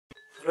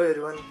Hello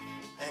everyone,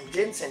 I am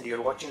James and you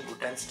are watching Good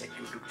Times Tech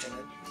YouTube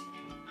channel.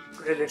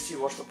 Today let's see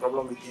what's the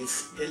problem with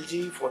this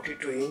LG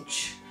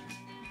 42-inch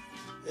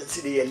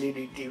LCD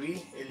LED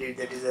TV. LED,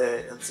 that is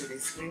a LCD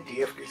screen,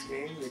 TFT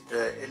screen with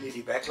a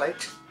LED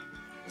backlight.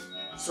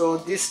 So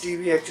this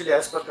TV actually,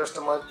 as per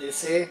customer, they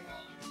say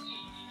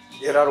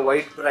there are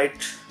white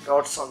bright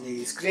dots on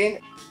the screen.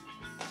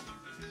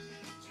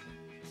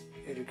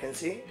 Here you can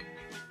see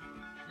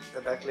the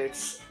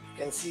backlights.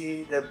 You can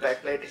see the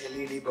backlight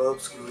LED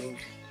bulbs glowing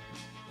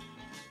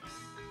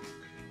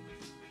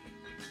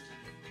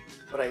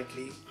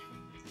brightly,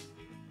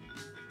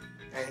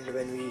 and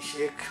when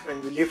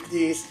we lift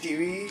this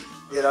TV,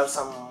 there are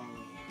some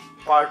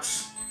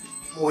parts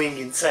moving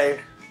inside.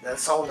 The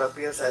sound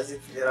appears as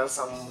if there are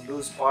some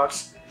loose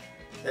parts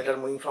that are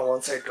moving from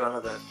one side to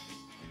another.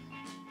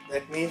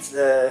 That means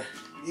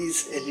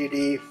these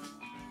LED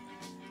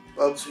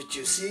bulbs which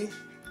you see,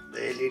 the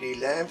LED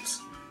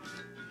lamps,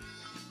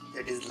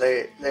 that is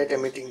light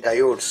emitting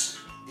diodes.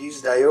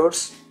 These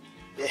diodes,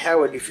 they have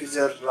a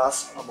diffuser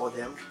glass above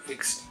them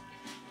fixed,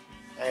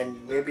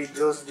 and maybe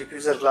those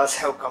diffuser glass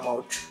have come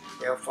out,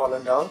 they have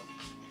fallen down.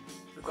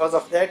 Because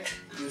of that,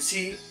 you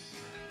see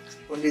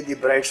only the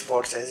bright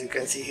spots, as you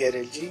can see here.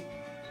 LG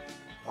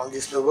on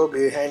this logo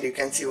behind, you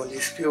can see only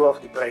few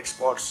of the bright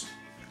spots,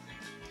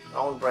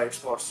 round bright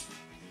spots.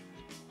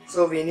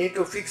 So we need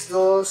to fix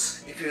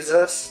those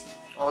diffusers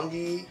on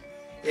the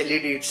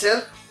LED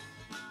itself,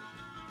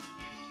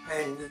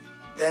 and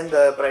then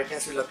the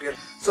brightness will appear.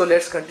 So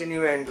let's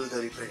continue and do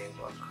the repairing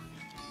work.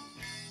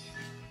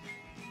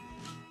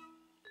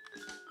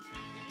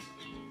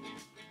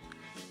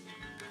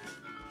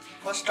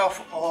 First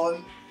of all,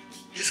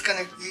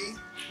 disconnect the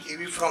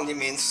TV from the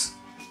mains.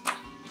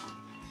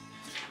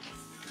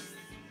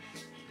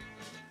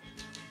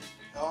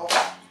 Now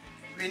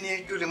we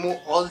need to remove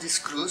all the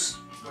screws,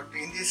 but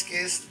in this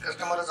case the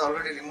customer has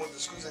already removed the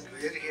screws, and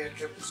where he had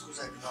kept the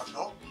screws I do not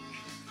know.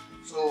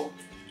 So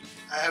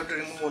I have to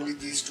remove only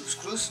these two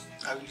screws.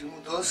 I will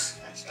remove those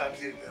and start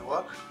the repair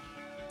work.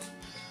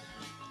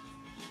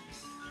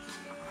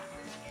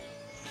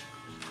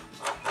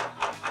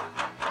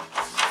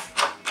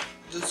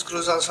 These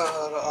screws are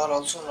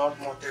also not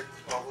mounted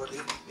properly,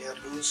 they are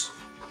loose.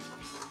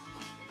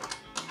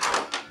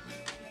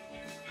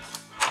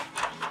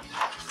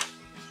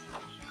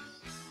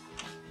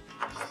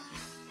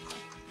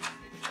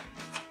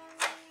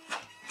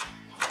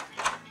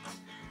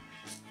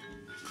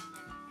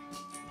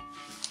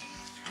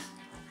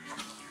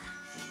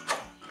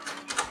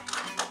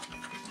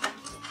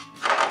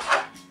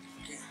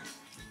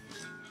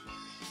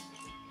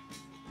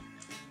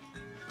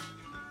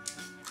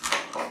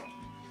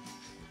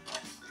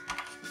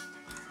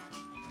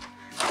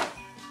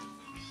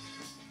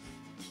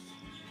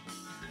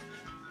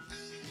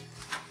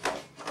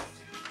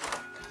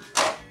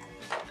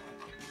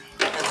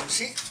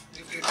 See,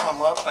 lift it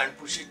from up and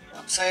push it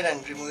upside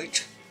and remove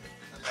it,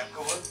 the back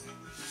cover.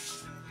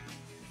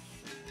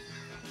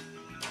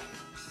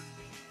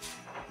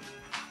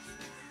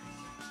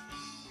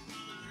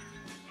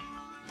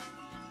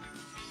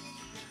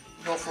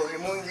 Now for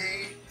removing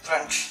the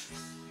front,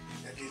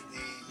 that is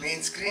the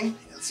main screen,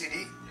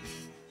 LCD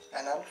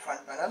panel,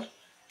 front panel,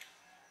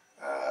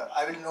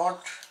 I will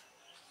not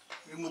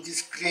remove the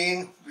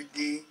screen with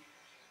the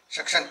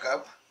suction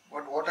cup,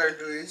 but what I will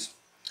do is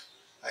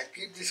I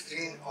keep the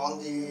screen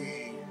on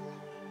the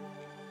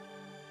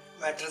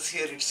mattress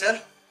here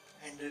itself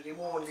and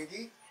remove only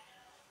the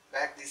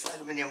back, this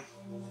aluminium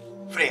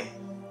frame.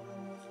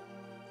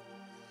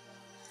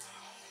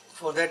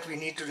 For that we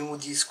need to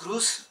remove these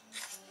screws.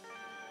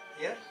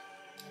 Here,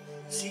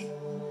 see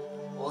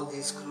all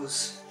these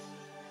screws.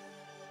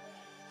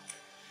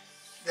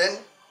 Then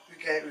we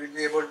will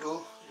be able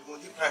to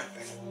remove the front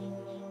panel.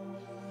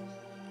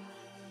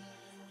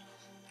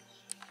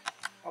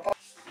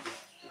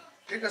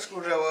 Take a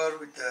screwdriver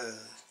with a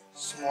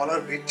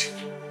smaller bit.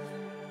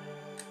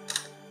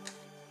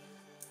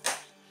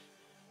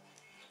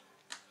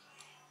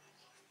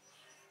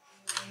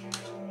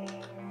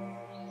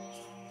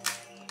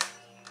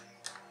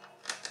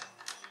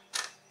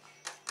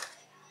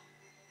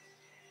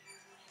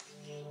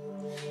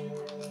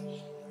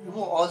 Remove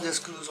all the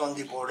screws on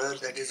the border,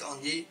 that is on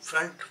the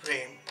front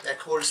frame that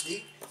holds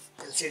the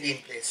LCD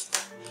in place.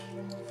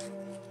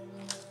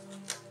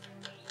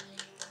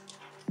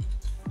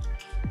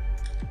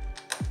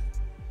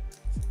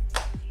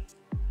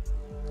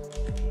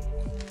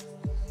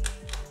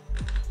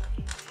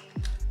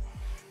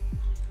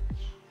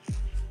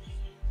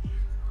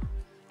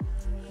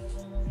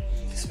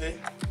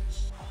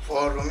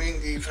 For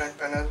removing the front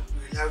panel,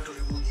 we will have to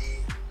remove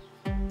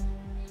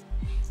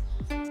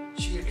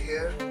the sheet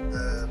here,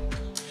 the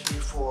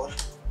G4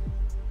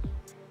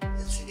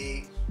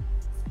 LCD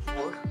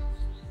board.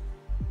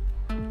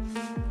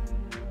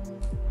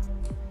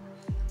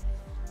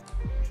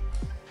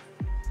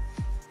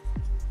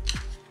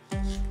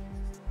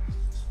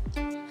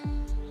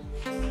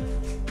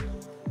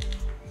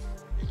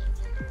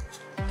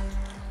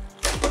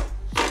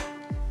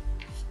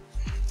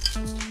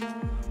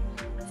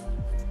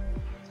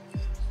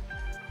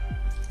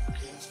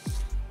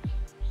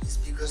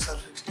 diffusers are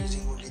fixed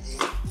using only the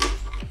rubber.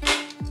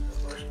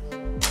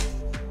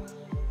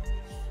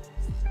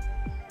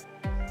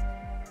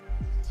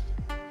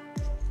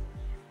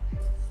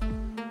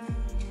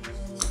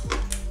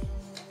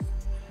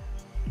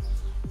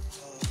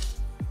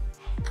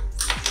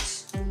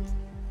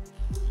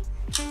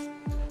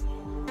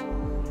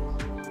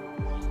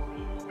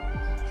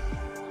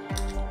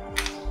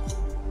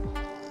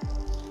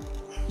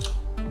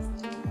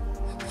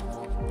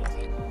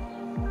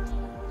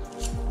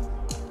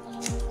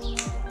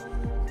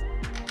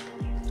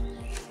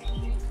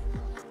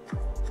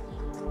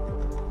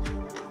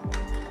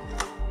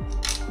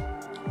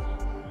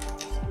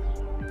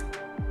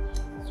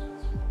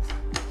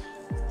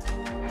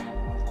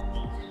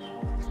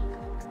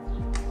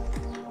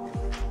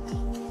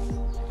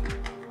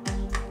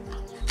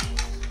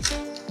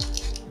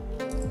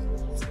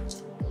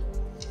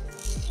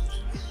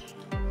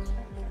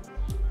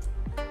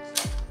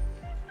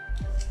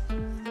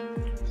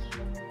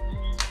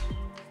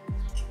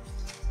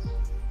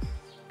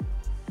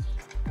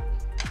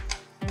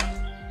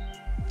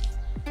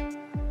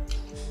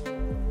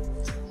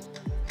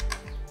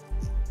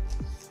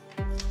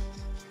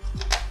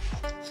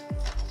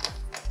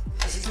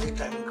 The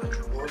timing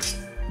control board.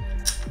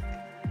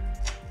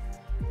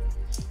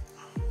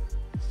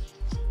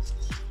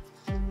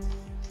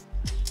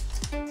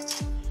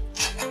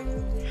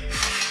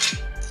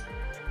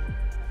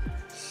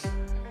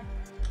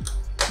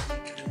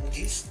 Remove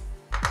these.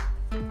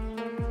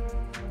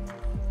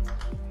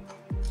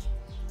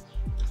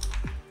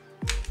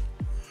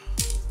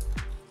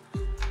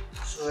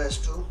 So as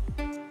to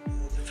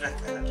remove the front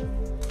panel.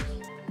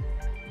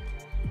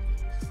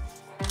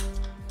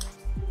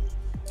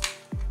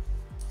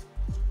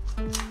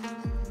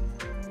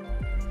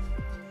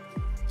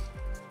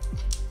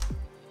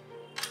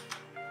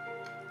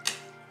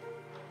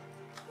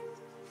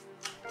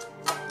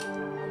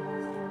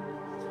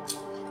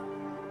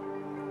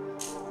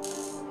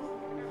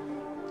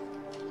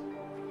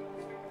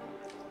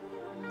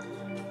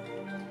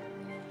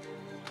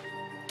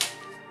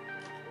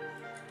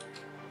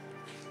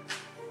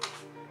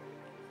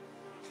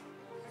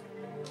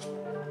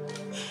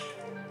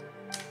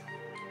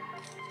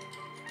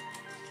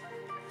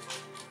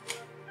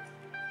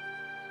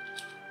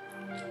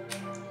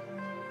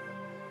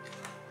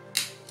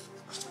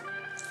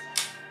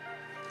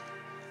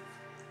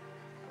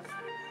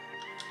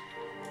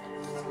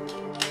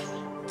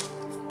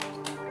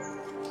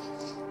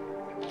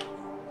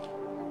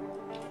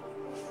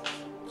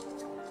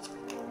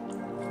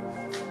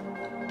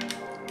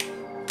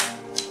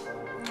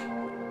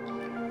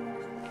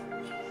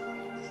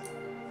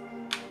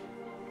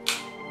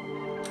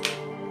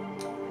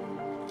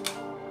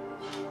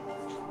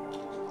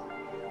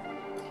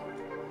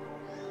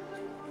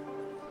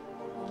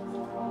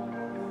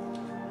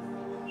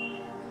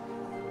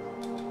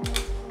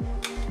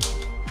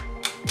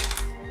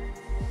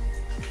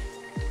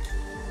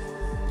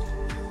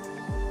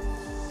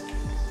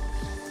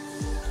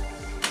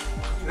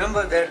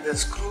 Remember that the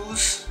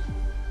screws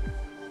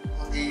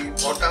on the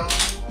bottom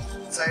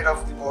side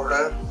of the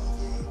border,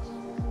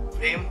 the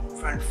frame,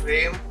 front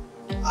frame,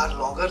 are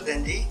longer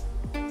than the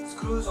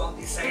screws on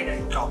the side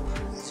and top.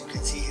 As you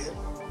can see here,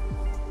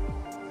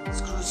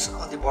 screws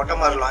on the bottom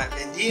are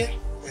lengthier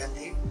than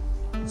the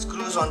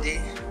screws on the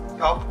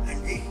top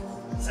and the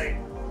side.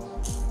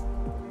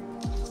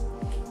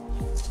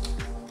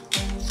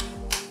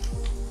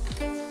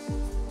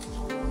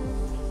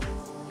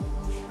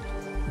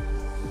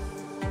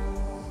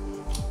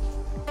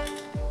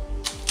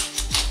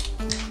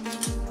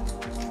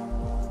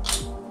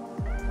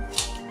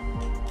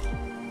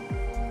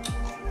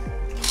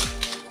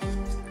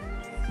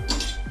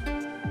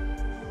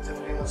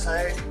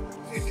 Side,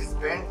 it is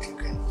bent, you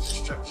can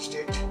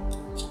straight,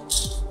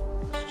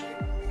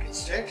 make it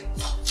straight.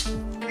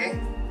 Okay,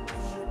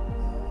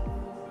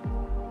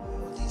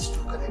 these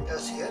two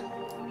connectors here.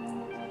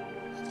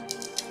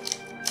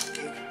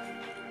 Okay,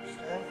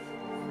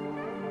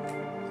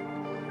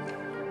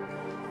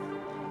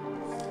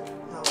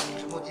 now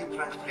remove the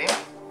front frame.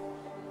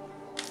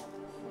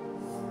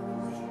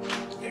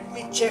 Let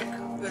me check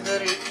whether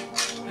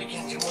we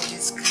can remove the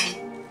screen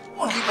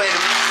only by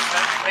removing the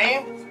front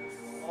frame.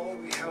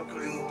 We have to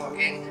remove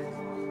again.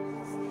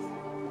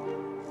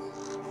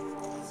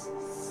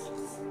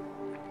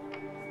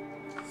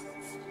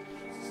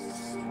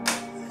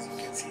 As you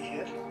can see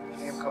here, the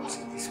frame comes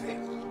in this way.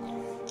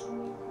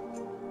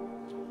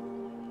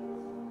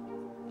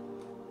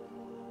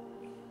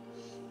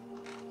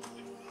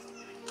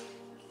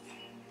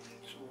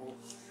 So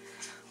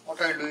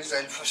what I'll do is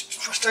I'll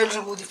first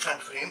I'll remove the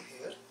front frame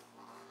here.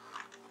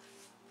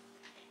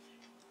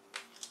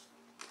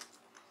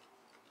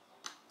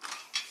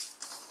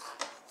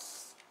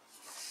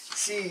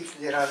 See if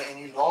there are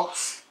any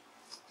locks,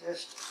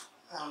 just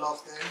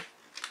unlock them.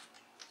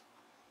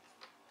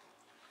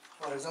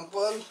 For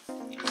example,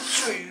 I'll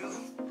show you.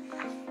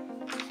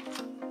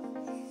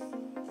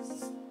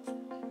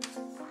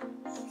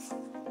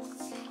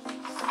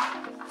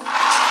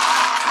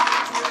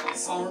 There is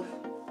sound.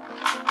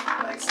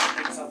 like some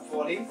things are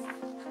falling.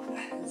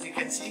 As you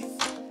can see,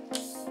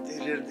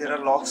 there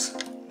are locks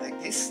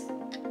like this,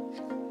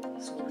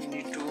 so we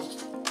need to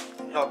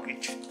lock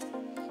it.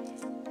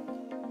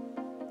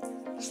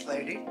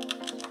 Slide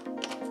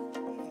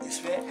it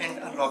this way and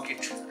unlock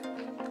it.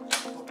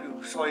 Hope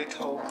you saw it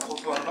how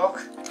to unlock.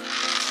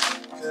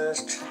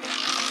 Just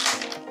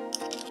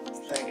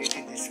slide it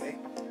in this way.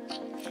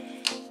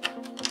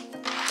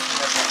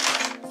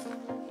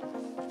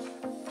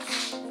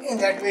 In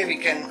that way we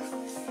can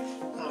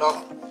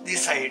unlock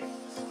this side.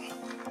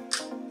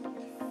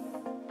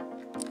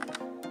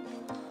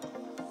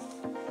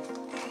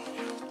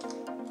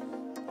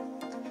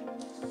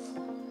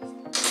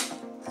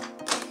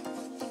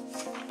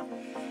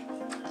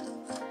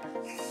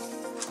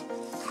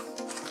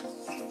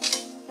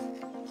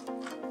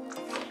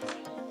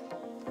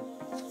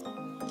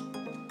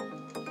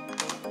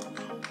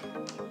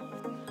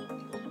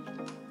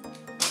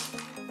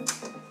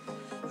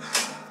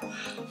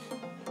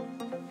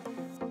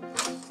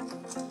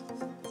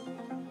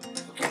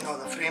 Now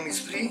the frame is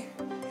free.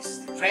 This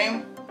is the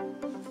frame.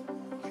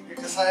 Keep it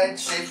aside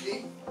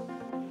safely.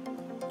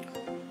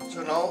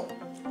 So now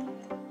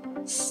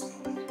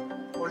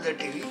hold the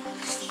TV.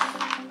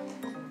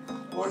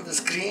 Hold the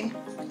screen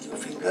with your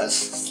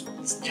fingers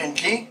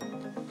gently.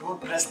 Don't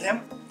press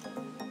them.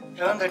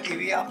 Turn the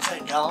TV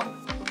upside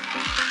down.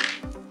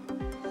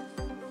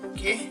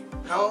 Okay.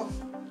 Now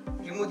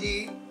remove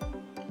the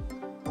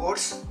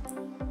boards.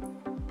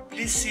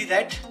 Please see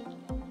that.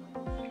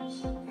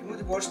 Remove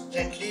the boards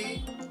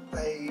gently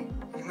by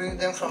removing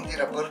them from the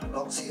rubber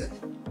locks here.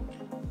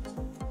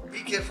 Be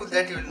careful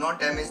that you will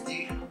not damage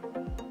the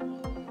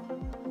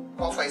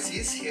off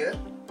ICs here,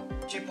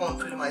 chip on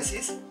film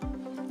ICs.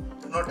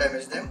 Do not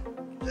damage them.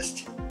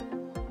 Just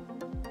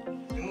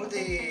remove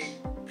the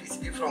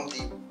PCB from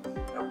the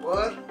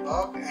rubber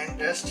lock and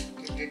just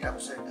get it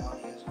upside down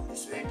here.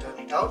 This way,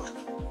 turn it out.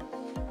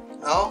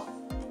 Now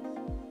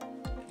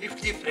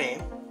lift the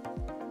frame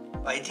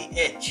by the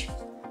edge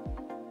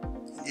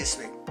in this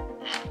way.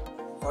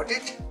 Got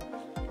it?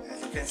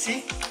 As you can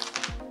see,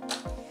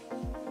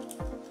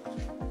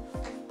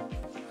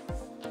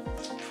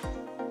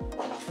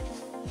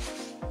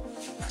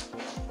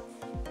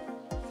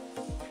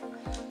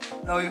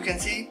 now you can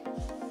see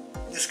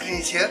the screen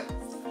is here.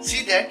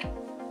 See that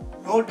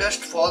no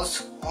dust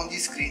falls on the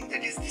screen.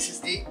 That is, this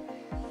is the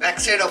back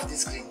side of the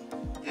screen,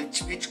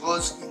 which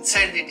goes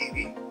inside the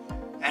TV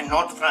and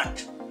not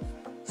front.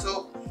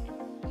 So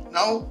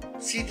now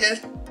see there,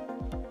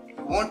 it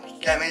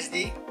won't damage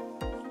the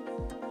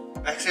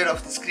backside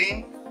of the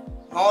screen,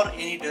 nor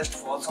any dust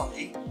falls on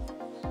the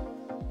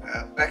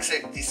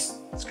backside of this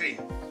screen.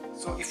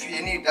 So if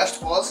any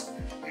dust falls,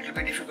 it will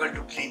be difficult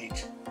to clean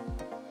it.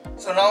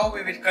 So now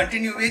we will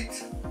continue with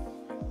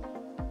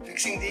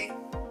fixing the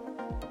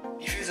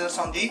diffusers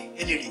on the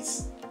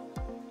LEDs.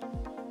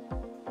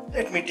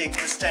 Let me take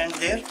the stand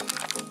there.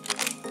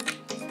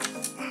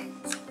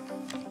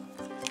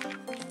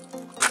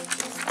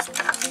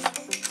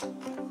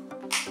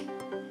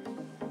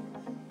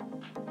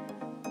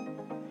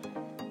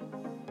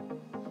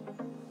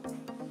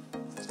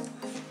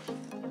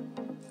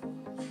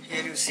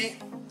 Here you see.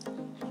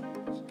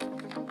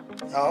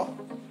 Now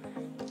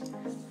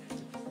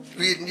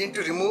we need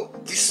to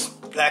remove this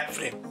black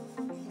frame,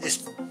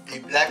 the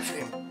black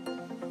frame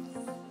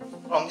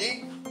from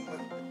the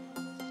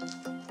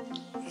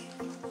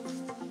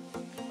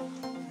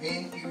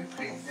main TV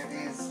frame, that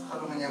is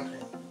aluminum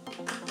frame.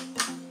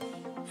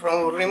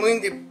 From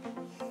removing the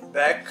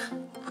back,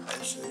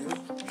 I'll show you.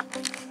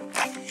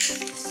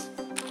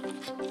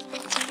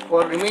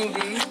 For removing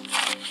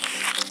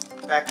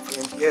the back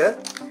frame here,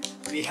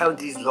 we have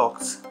these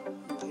locks.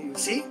 You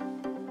see,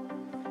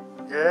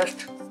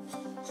 just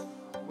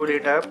put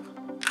it up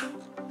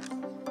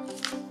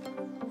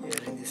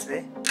here in this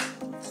way.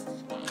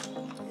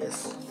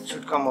 Yes, it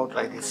should come out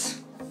like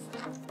this.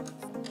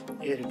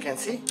 Here you can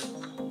see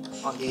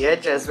on the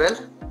edge as well.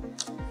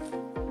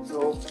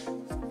 So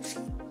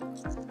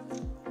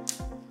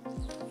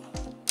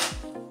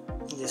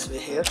this way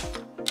here,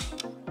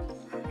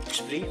 it's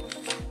free.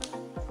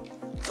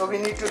 So we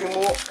need to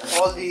remove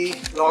all the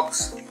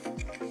locks.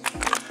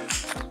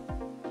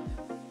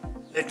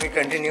 Let me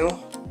continue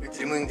with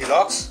removing the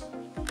locks.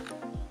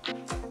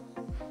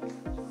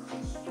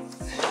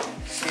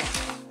 See,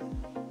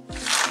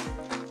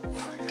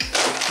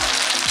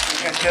 you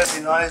can hear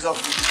the noise of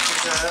the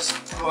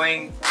diffusers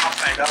going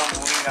up and down,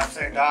 moving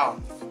upside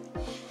down.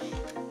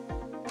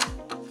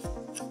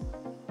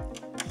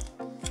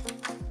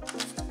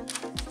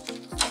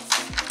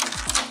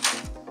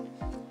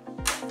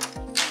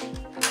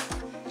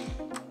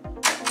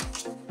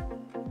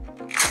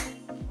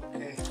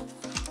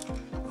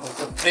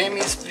 The frame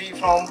is free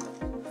from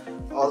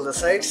all the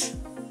sides.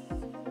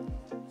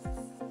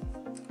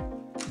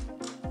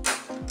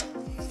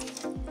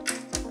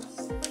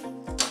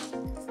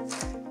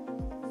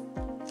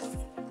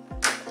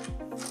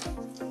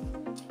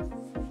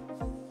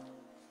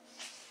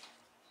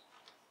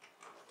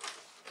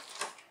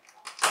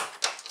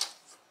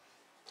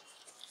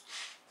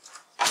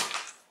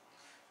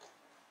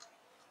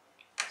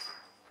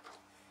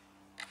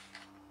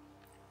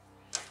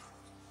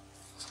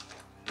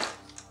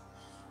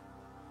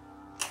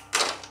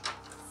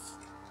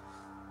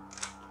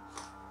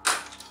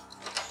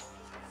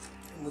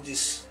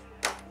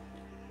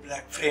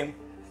 black frame.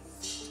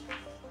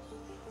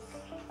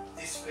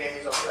 This frame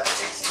is of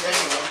plastic, then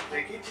you won't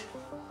break it.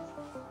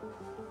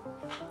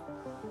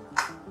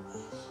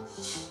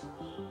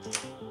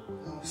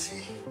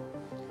 See,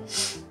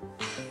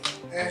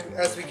 and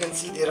as we can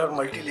see, there are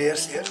multi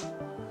layers here.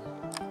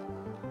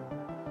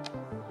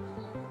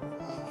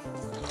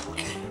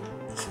 Okay.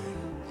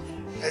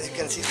 As you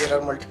can see, there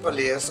are multiple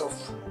layers of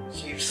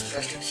sheets,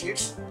 plastic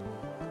sheets.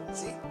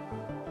 See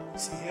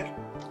here,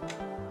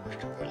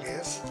 multiple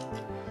layers.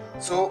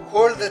 So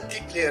hold the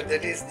thick layer,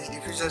 that is the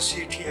diffuser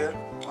sheet here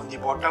on the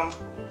bottom,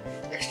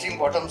 extreme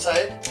bottom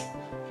side.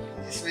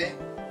 This way,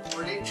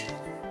 hold it,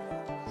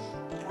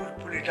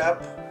 pull it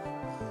up.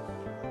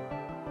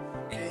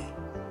 Okay,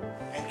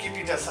 and keep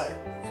it aside.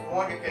 If you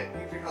want, you can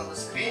keep it on the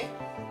screen.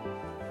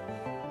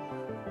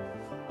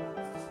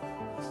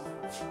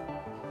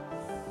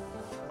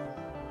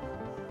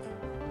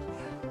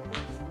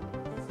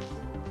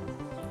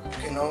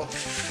 Okay, now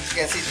you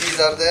can see these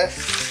are the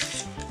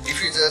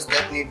diffusers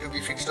that need to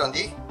be fixed on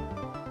the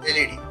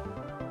LED.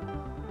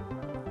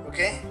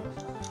 Okay,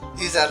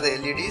 these are the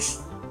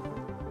LEDs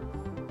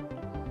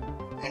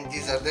and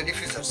these are the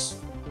diffusers.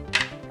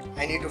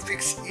 I need to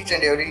fix each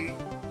and every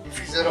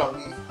diffuser on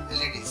the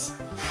LEDs.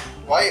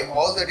 Why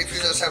all the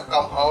diffusers have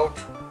come out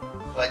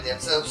by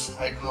themselves,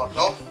 I do not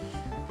know.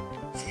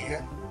 See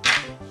here,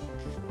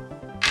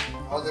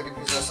 all the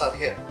diffusers are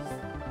here.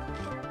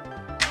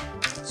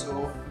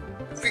 So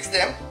to fix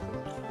them,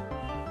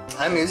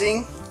 I am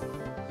using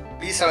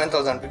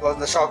B7000 because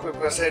the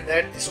shopkeeper said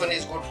that this one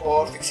is good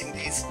for fixing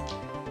these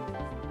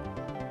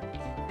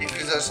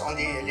diffusers on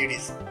the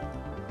LEDs.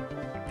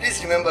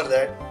 Please remember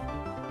that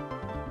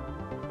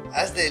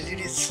as the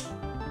LEDs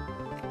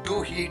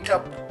do heat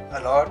up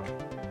a lot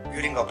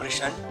during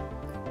operation,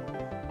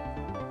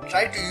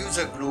 try to use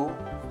a glue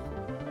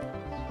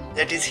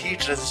that is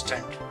heat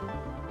resistant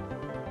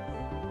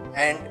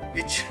and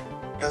which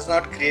does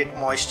not create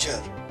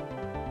moisture,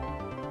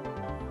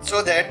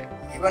 so that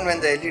even when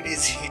the LED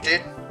is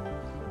heated,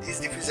 this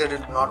diffuser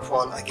will not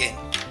fall again.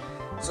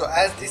 So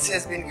as this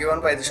has been given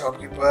by the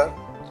shopkeeper,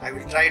 I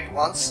will try it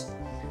once,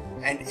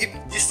 and if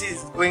this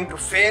is going to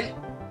fail,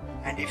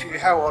 and if you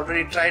have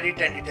already tried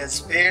it and it has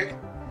failed,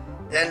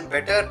 then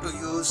better to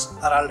use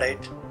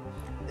araldite,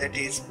 that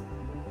is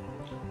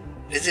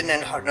resin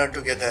and hardener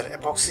together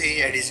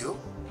epoxy adhesive,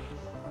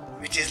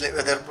 which is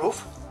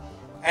weatherproof.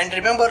 And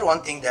remember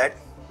one thing, that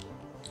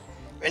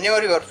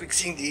whenever you are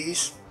fixing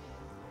these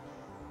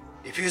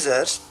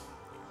diffusers,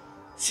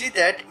 see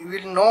that you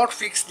will not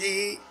fix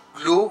the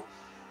glue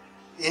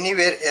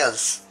anywhere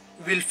else.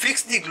 You will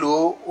fix the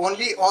glue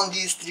only on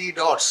these 3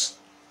 dots,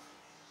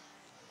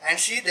 and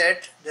see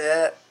that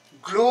the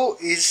glue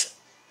is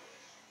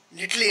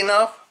little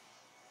enough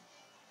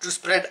to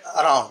spread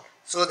around,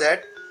 so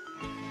that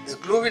the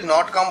glue will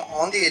not come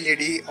on the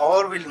LED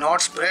or will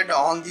not spread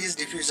on these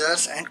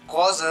diffusers and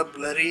cause a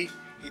blurry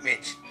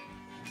image,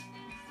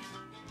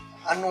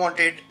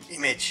 unwanted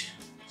image.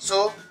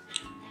 So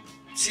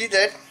see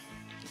that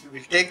you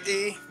will take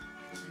the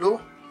glue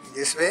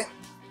this way.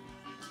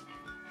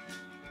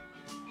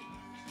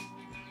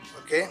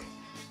 Okay,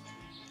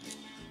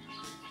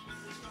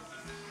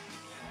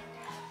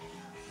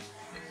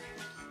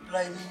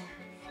 apply the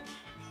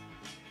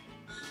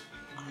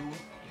glue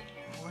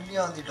only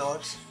on the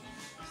dots,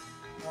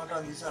 not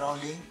on the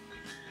surrounding.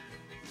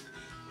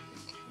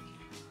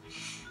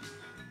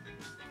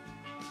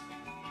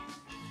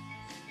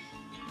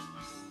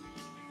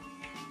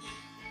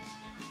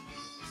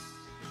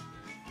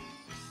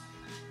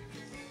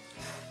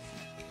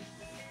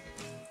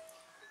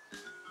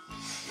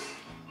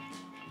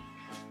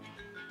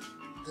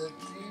 The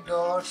 3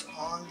 dots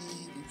on the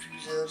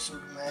diffuser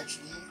should match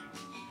the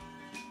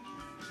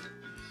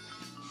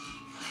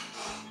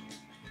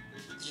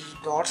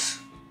 3 dots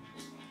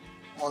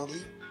on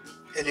the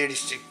LED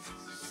strip.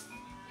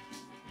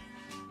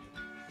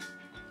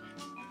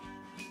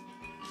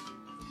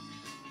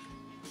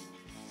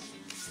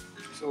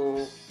 So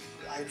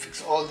I'll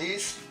fix all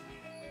these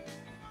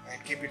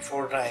and keep it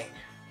for drying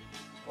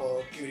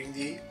or curing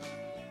the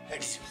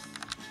adhesive.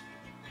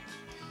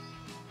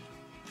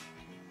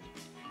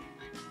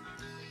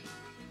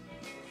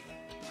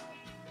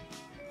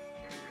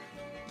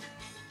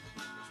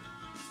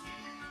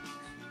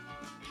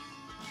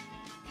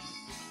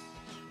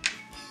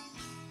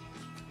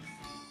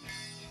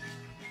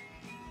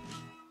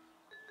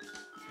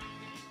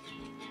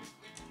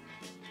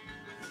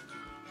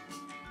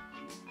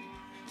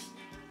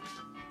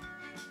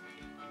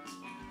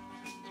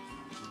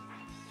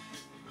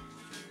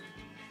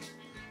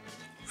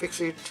 Fix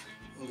it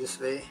in this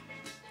way.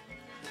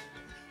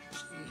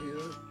 See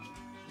here.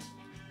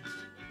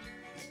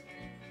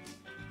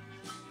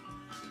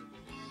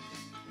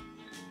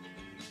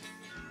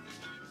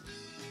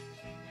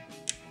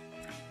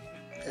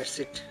 That's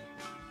it.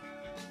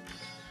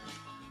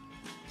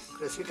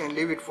 Press it and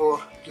leave it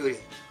for curing.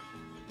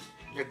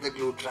 Let the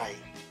glue dry.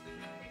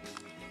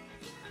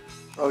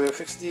 Now we have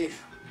fixed the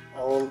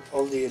all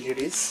the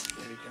LEDs.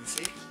 Here you can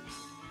see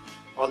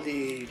all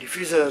the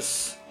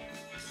diffusers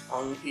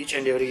on each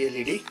and every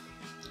LED.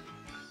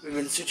 we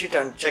will switch it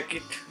and check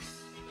it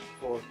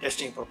for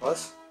testing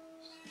purpose.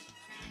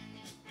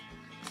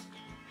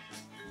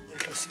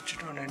 Let us switch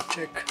it on and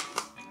check.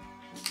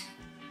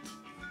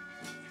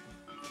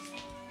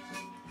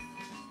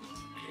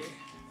 Okay,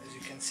 as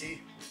you can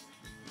see,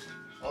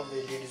 all the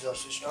LEDs are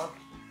switched on.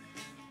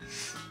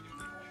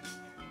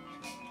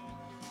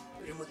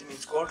 Remove the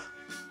mains cord.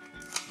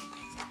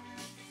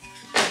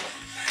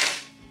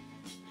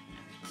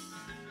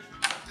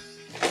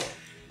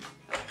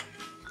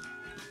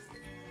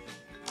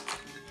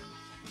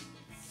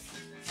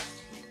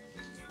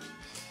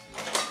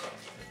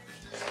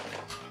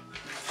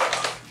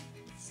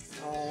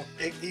 Now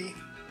take the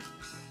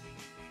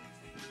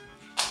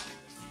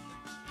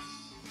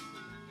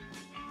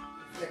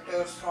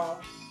reflectors from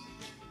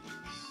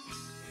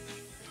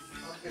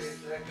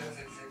reflectors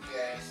exactly.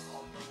 I am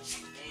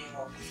name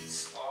of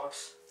these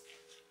parts.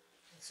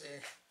 Let's say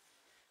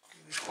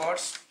these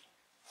parts.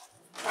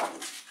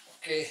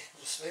 Okay,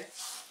 this way.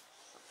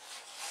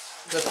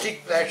 The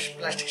thick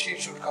plastic sheet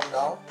should come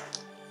down.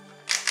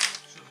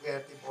 Should be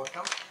at the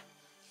bottom.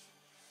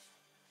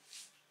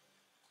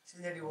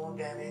 See that you won't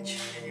damage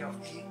any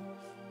of the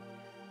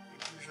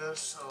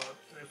diffusers or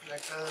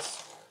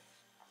reflectors,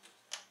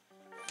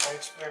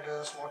 light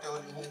spreaders,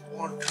 whatever you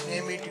want to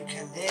name it, you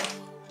can name.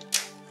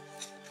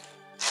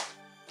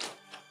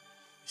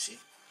 See,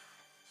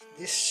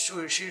 this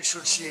sheet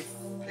should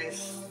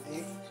place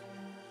the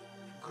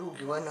groove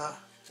given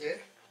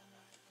there.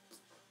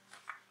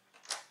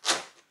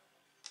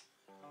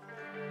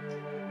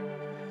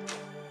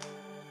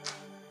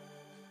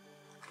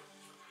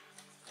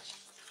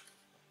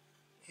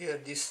 Here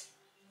this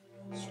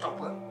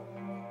stopper,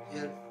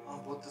 here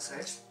on both the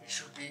sides, it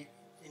should be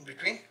in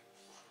between,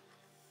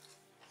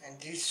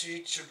 and this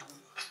sheet should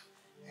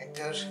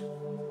enter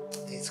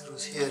these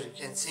screws. Here you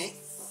can see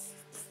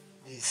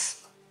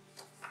these.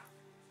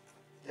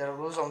 There are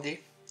rows on the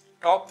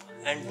top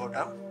and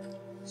bottom,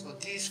 so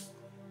these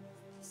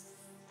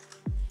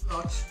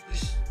knots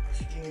is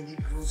sitting in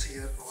the grooves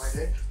here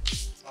provided.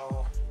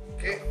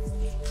 Okay.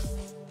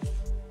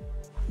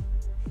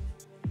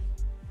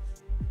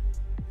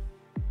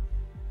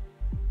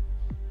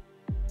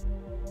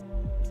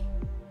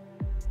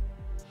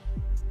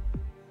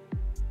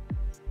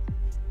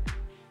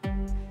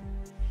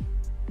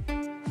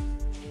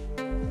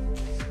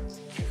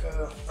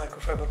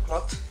 Microfiber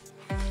cloth,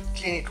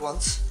 clean it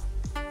once.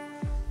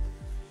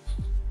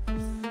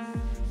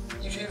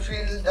 If you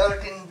feel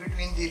dirt in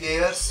between the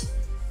layers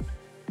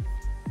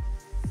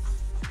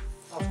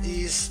of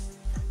these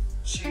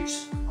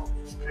sheets of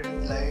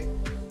spreading light,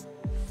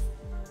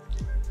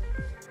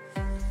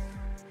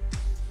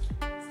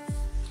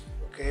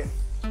 okay,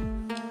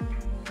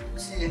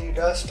 see any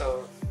dust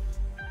or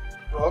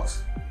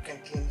rocks, you can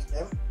clean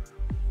them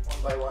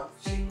one by one,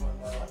 sheet one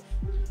by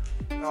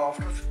one. Now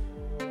after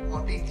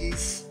mounting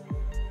these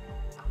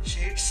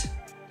sheets,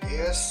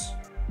 layers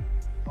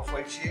of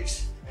white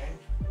sheets and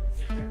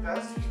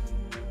reflectors,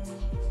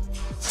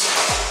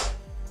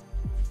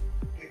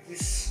 take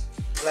this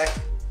black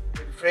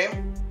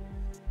frame.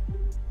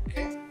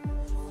 Okay,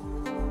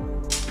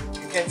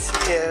 you can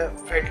see a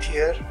felt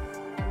here,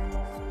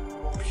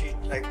 sheet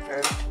like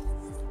felt.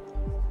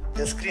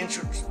 The screen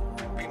should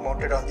be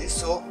mounted on this,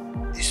 so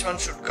this one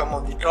should come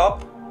on the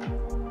top,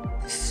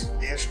 this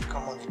layer should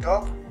come on the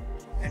top,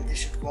 and this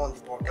should go on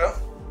the bottom.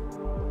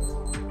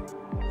 So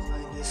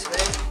in this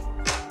way,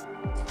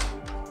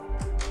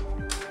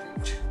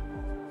 okay.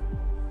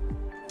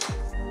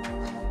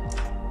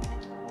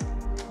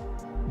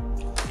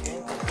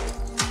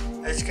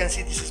 As you can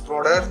see, this is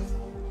broader.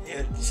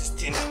 Here this is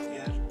thin.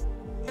 Here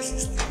this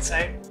is thin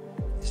side.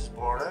 This is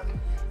broader.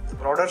 The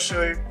broader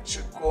should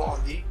go on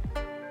the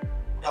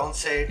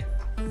downside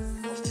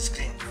of the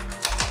screen.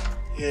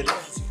 Here,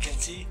 as you can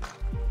see,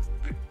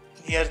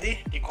 near the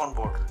decon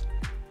board.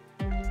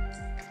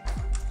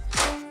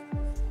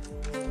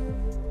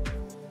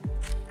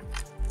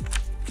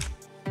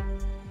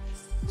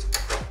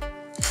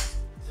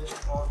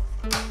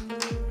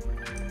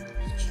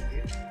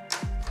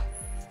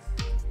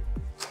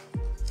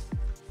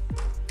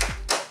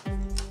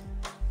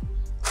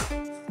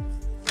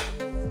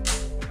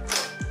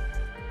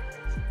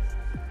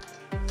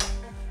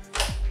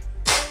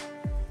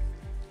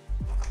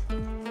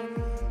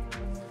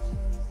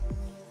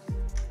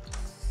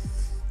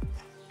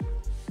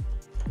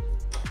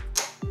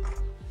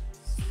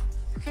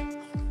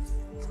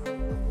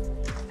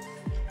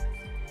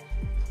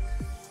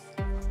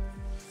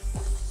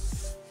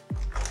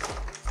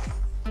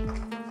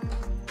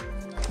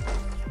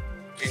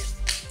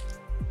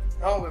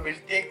 Now we will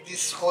take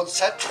this whole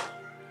set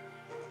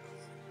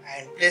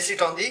and place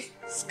it on the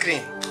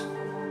screen.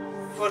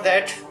 For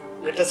that,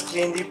 let us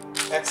clean the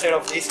back side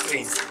of the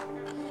screen.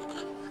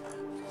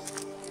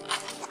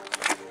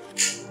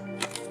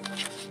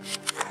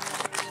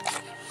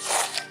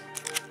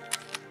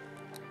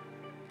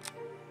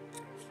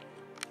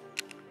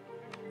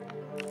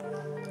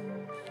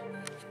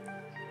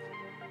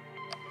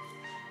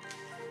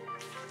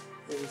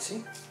 You will see,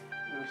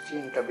 we will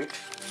clean it a bit.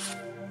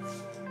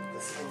 The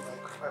same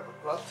microfiber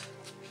cloth.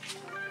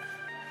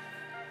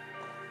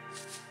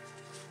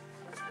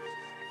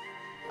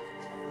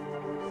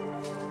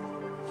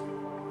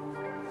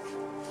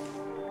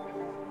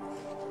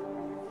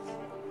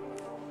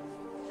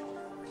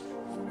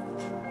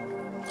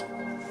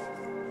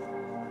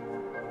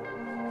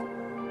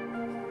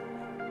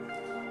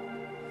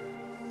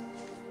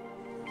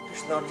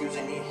 It's not use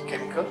any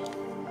chemical.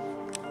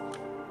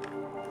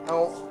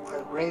 Now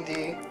I'll bring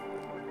the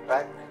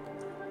back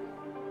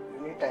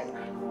unit and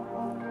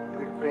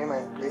build frame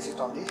and place it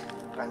on the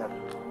panel.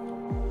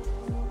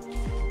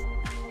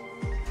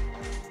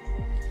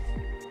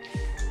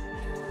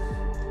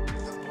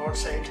 The broad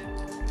side,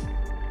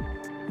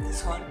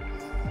 this one,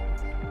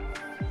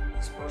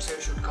 this broad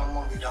side should come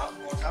on the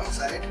bottom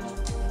side.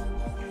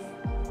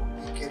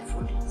 Be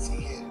careful, see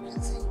here, you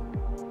can see.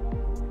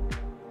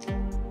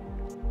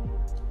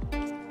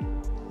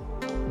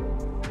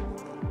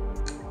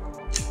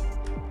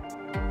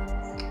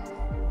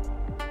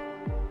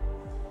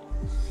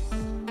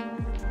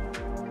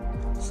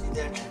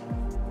 That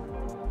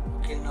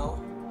okay, now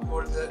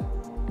hold the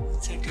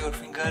set your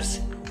fingers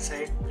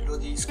inside below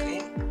the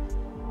screen,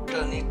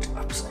 turn it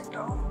upside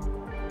down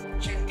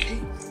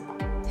gently.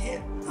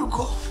 Here you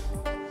go.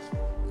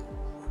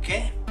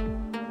 Okay,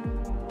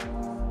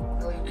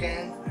 now you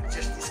can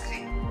adjust the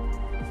screen.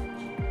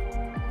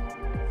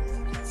 As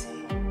you can see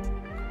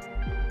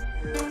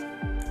here,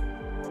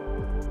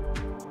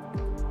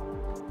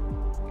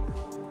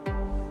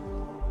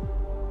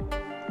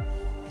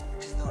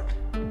 it is not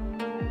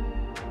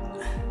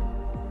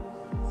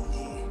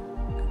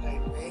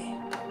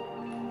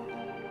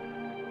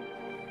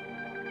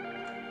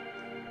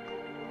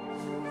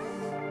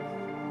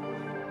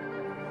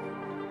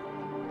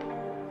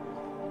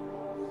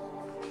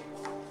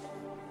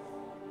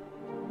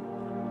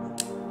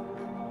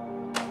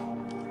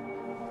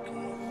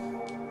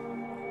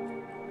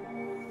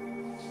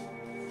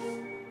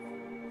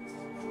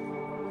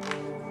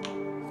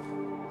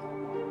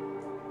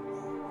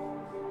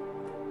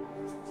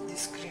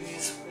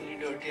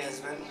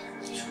as well.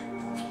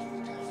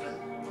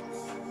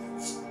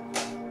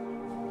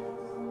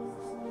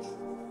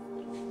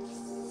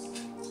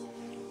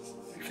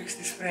 We'll fix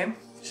this frame.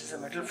 This is a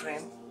metal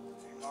frame,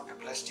 not a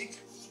plastic.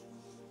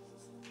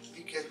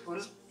 Be careful.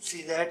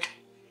 See that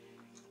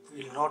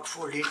you will not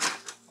fold it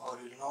or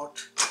you will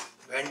not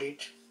bend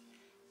it.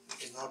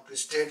 It is not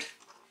twisted.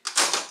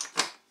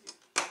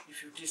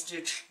 If you twist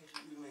it,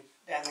 you may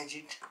damage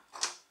it.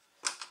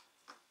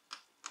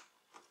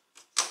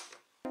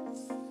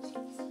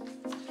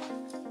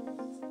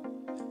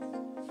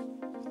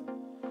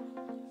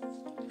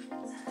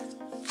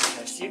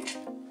 That's it.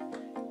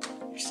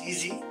 It's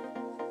easy.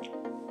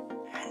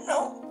 And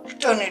now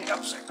turn it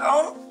upside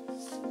down.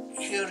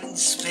 Here in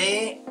this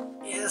way.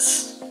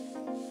 Yes.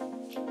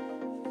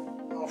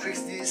 Now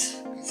fix this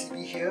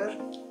PCB here.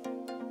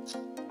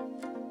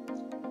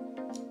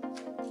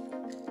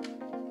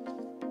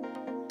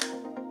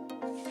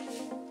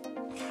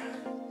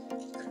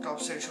 The top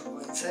side should go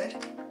inside.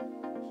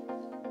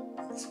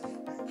 This way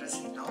and press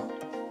it down.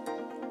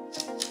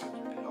 It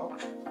will be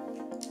locked.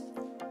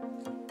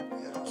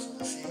 Here also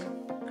the same.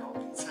 Top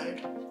inside.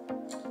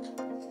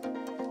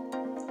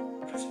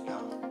 Press it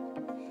down.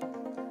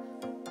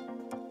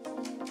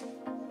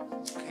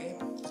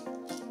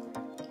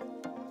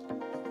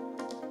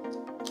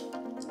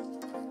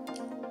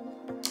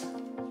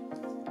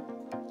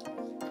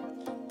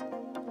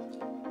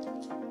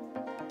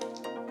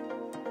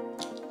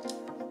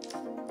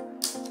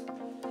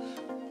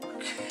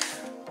 Okay.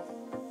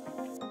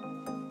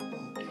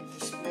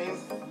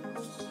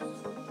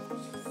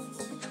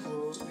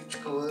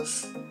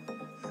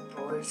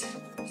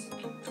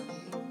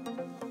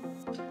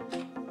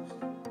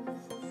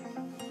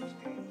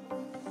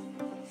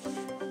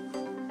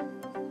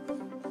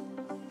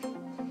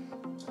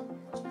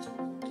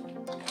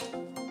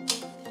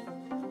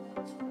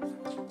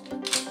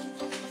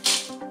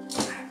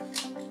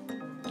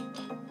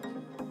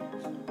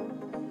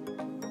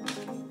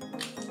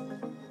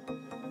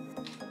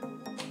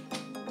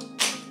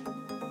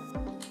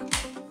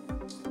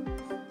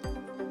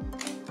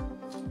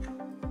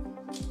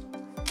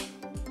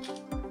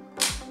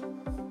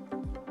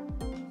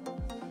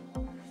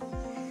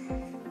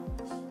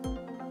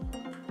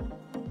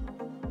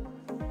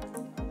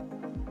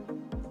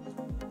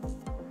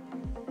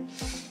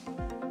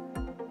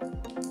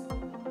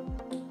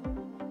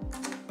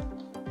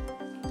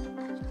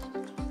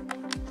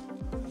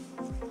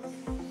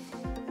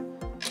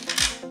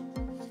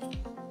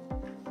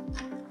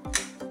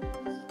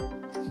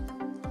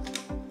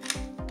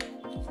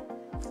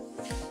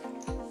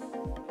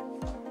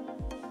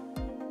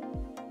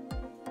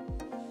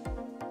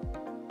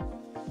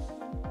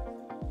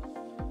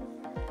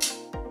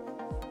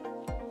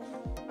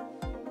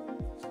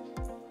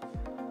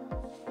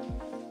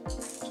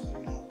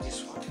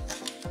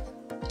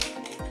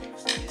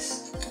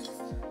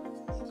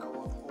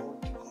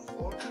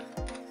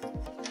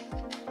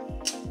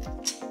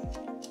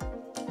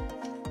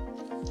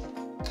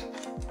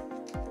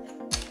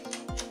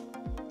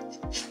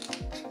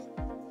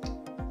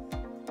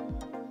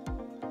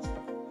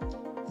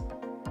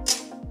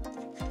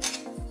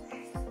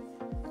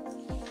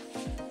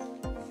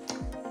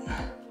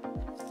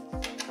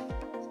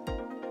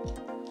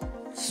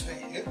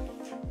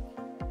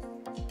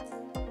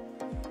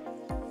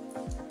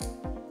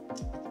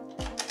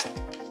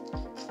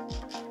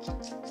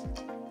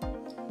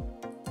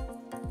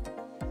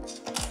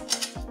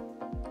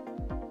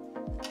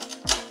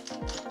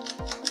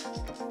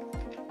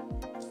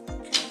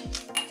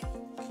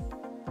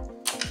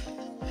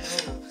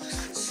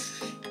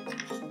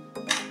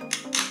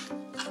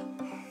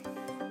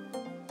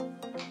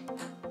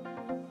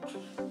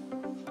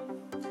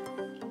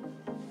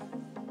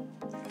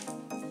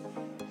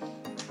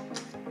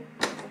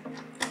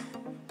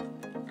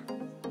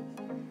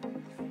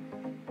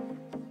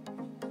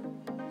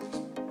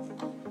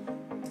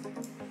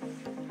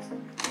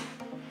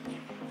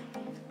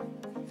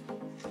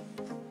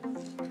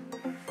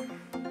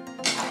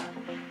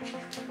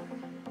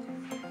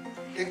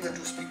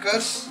 two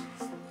speakers.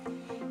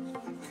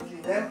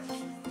 Quickly there.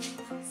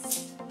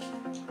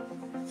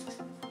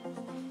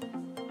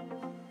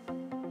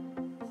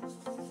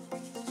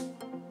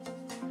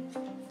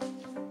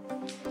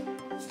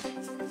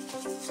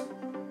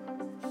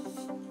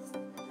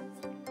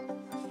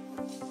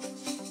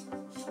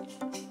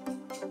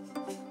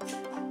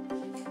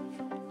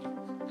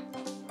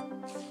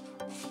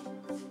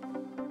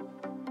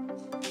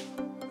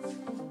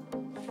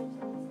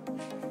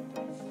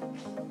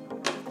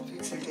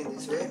 Fix it in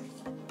this way.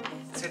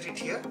 Set it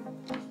here.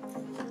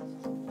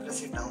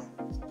 Press it down.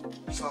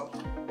 So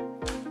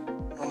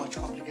no much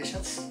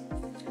complications.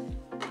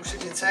 Push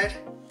it inside.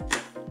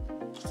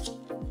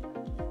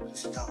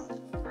 Press it down.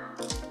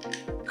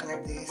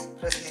 Connect these.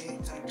 Press the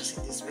connectors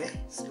in this way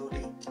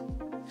slowly.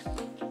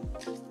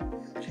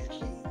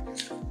 Gently.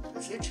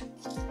 Press it.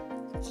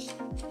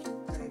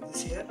 Connect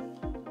this here.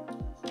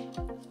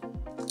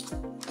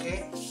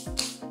 Okay.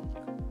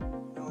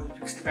 Now we'll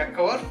fix the back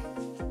cover.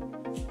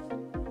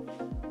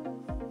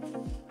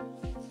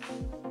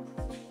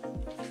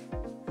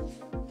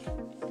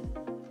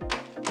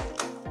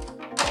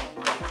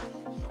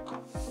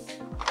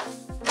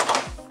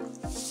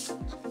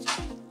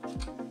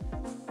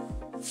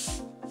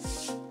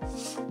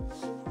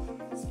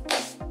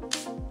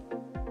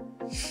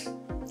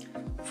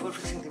 Before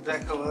fixing the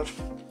back cover,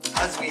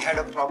 as we had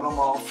a problem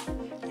of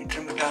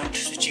intermittent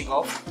switching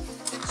off,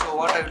 so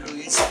what I will do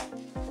is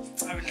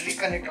I will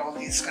reconnect all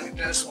these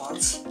connectors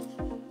once.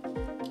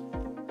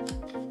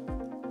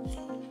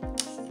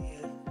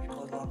 Here it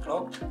was not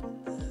locked. The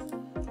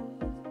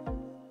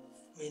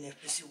main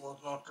FPC was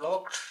not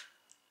locked.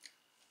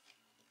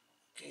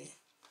 Okay.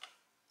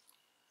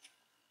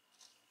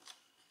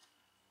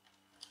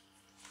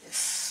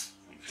 Yes,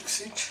 we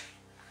fix it.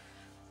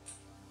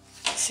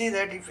 See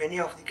that if any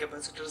of the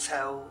capacitors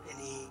have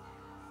any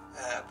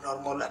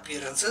abnormal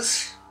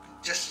appearances,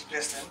 just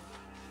replace them.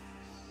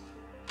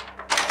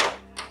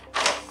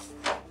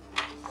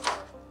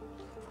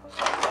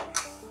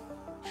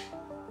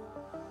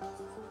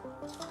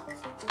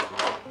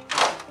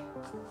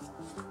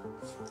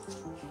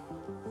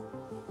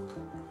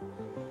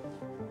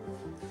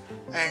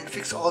 And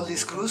fix all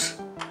these screws.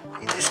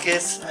 In this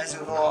case, as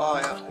you know,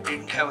 I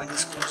didn't have any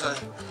screws.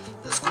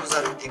 The screws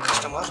are with the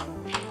customer.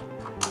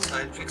 So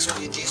I'll fix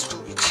only these two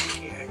which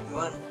he had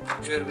given,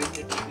 which were with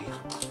the TV.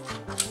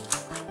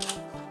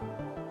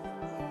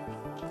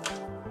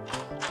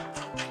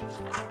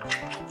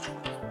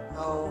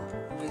 Now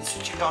we'll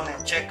switch it on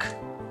and check.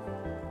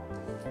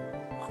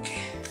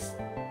 Okay.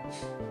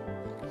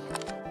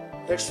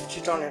 Let's switch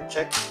it on and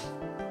check.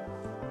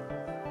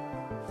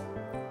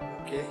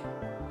 Okay.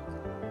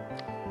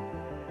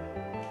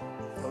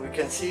 Now we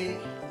can see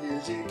the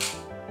LG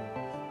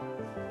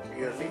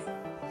clearly.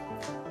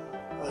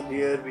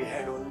 Earlier we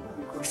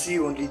could see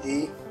only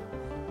the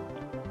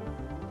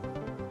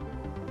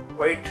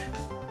white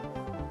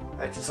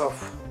patches of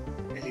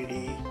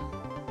LED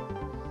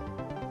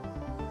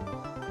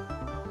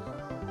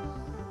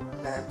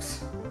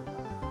lamps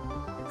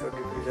without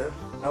diffuser.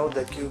 Now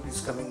the cube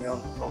is coming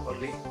down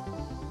properly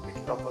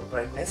with proper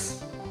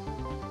brightness.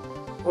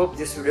 Hope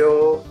this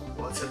video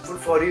was helpful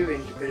for you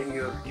in repairing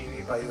your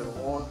TV by your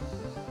own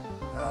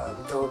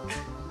without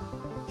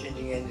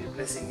changing and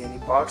replacing any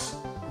parts.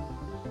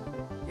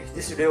 If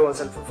this video was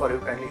helpful for you,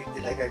 kindly hit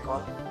the like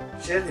icon,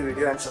 share the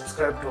video and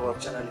subscribe to our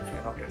channel if you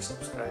are not yet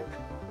subscribed.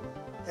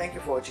 Thank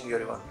you for watching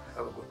everyone.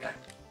 Have a good time.